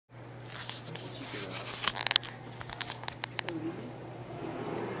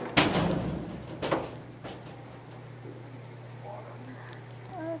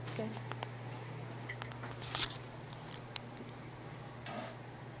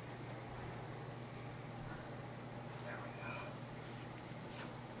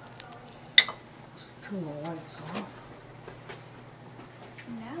turn the lights off.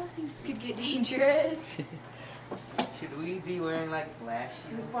 Now things could get dangerous. Should we be wearing like flash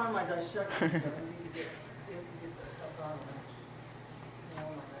You shields? find my dissection stuff. I need to get that stuff out of there. You know,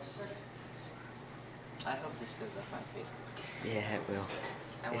 my dissection. I hope this goes up on Facebook. Yeah, it will.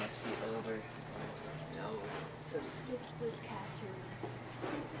 I want to see it over. No. So just this cat's room.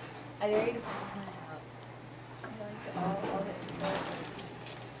 I dare you to pull one out. I like all the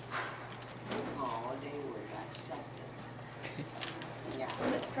Oh, they were dissected. Yeah.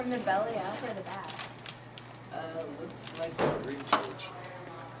 from the belly up or the back? Looks like a rib cage.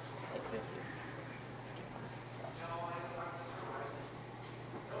 Like this.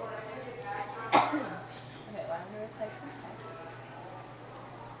 Okay, well, I'm gonna replace this head.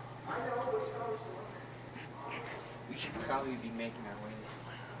 We should probably be making our way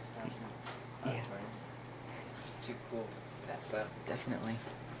to the Yeah. It's too cool to pass up. Definitely.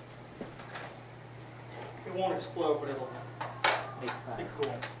 It won't explode, but it'll Make be fun.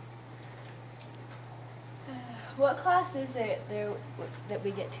 cool. What class is there that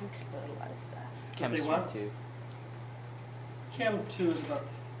we get to explode a lot of stuff? Chemistry what? too. Chem 2 is about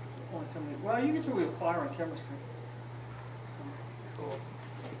the only time well, you get to with fire and chemistry. Cool.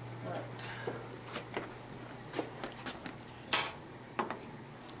 Alright.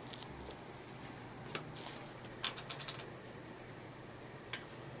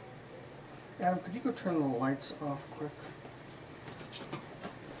 Adam, could you go turn the lights off quick?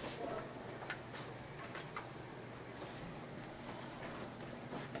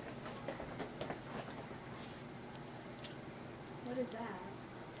 What is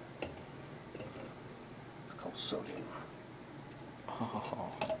that? It's called sodium.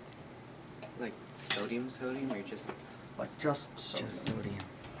 Oh, Like sodium or just Like just sodium. just sodium.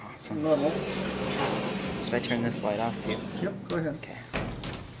 Awesome. Metal. Should I turn this light off too? Yep, go ahead. Okay.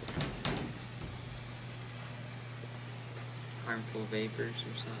 harmful vapors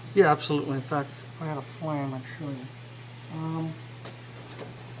or something? Yeah, absolutely. In fact, if I had a flame, I'd show you.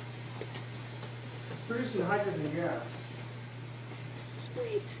 Producing hydrogen gas.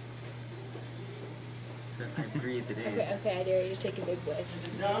 Sweet. So if I breathe it in. Okay, I dare you to take a big whiff.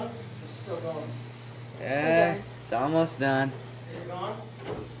 Is it done? It's still going. Yeah, it's almost done. Is it gone?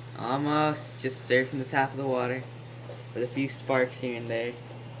 Almost. Just surfing the top of the water with a few sparks here and there. Is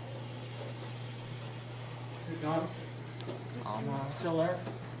it gone? Almost. Still there?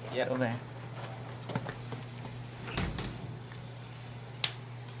 Yep. Still there.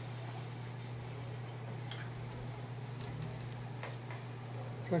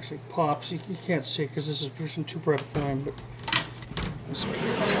 It actually pops. You can't see it because this is producing too bright a flame, but this way.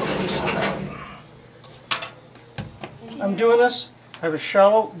 I'm doing this. I have a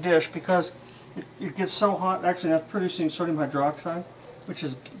shallow dish because it gets so hot. Actually, that's producing sodium hydroxide, which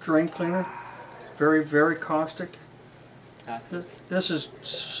is drain cleaner. Very, very caustic. Toxic. This is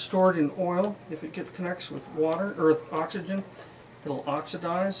stored in oil. If it connects with water or with oxygen, it'll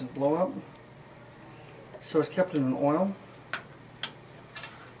oxidize and blow up. So it's kept in an oil.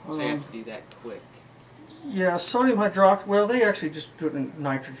 So you have to do that quick. Yeah, sodium hydroxide. Well, they actually just do it in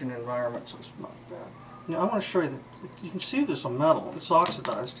nitrogen environment, so it's not bad. Now, I want to show you that you can see there's some metal. It's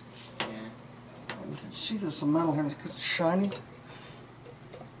oxidized. Yeah. You can see there's some metal here because it's shiny.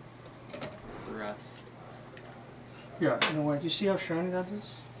 Rust. Yeah, in a way. Do you see how shiny that is?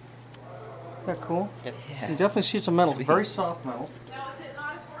 Isn't that cool? Yep. You can definitely see it's a metal. Sweet. Very soft metal. Now, is it an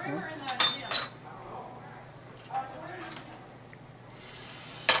auditorium or in the gym?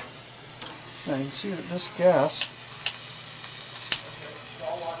 Now you can see that this gas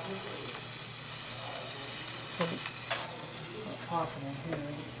popping in here.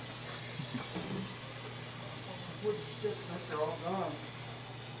 Wood sticks, I think they're all gone.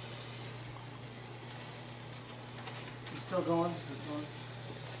 It's still going? Is it going?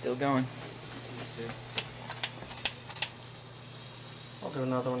 It's still going. I'll do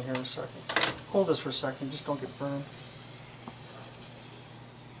another one here in a second. Hold this for a second, just don't get burned.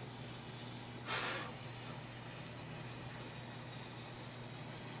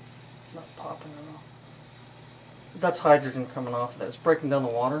 Not popping at all. That's hydrogen coming off of that. It's breaking down the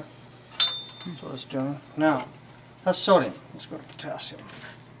water. That's what it's doing. Now, that's sodium. Let's go to potassium.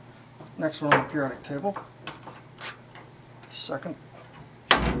 Next one on the periodic table. Second.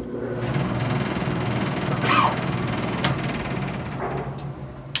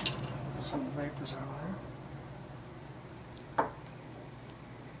 Some vapors out there.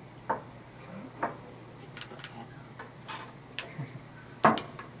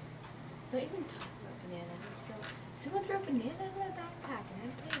 Don't even talk about bananas. So, someone threw a banana in my backpack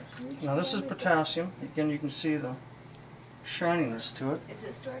and I put a huge Now this is hole in it. potassium. Again, you can see the shininess to it. Is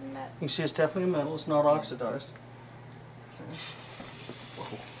it stored in that? You can see it's definitely metal. It's not oxidized. Okay.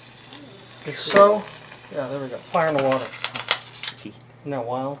 So, yeah, there we go. Fire in the water. Isn't that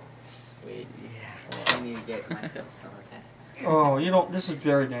wild? Sweet. Yeah. I need to get myself some of that. Oh, you don't. This is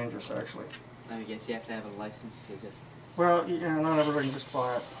very dangerous, actually. I guess you have to have a license to just. Well, yeah, not everybody can just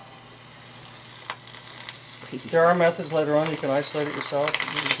buy it. There are methods later on you can isolate it yourself.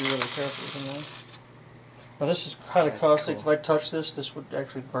 You need to be really careful with them. Now this is highly That's caustic. cool. If I touch this, this would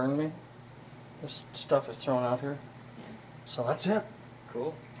actually burn me. This stuff is thrown out here. Yeah. So that's it.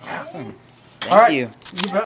 Cool. Awesome. All Thank right. you. You bet.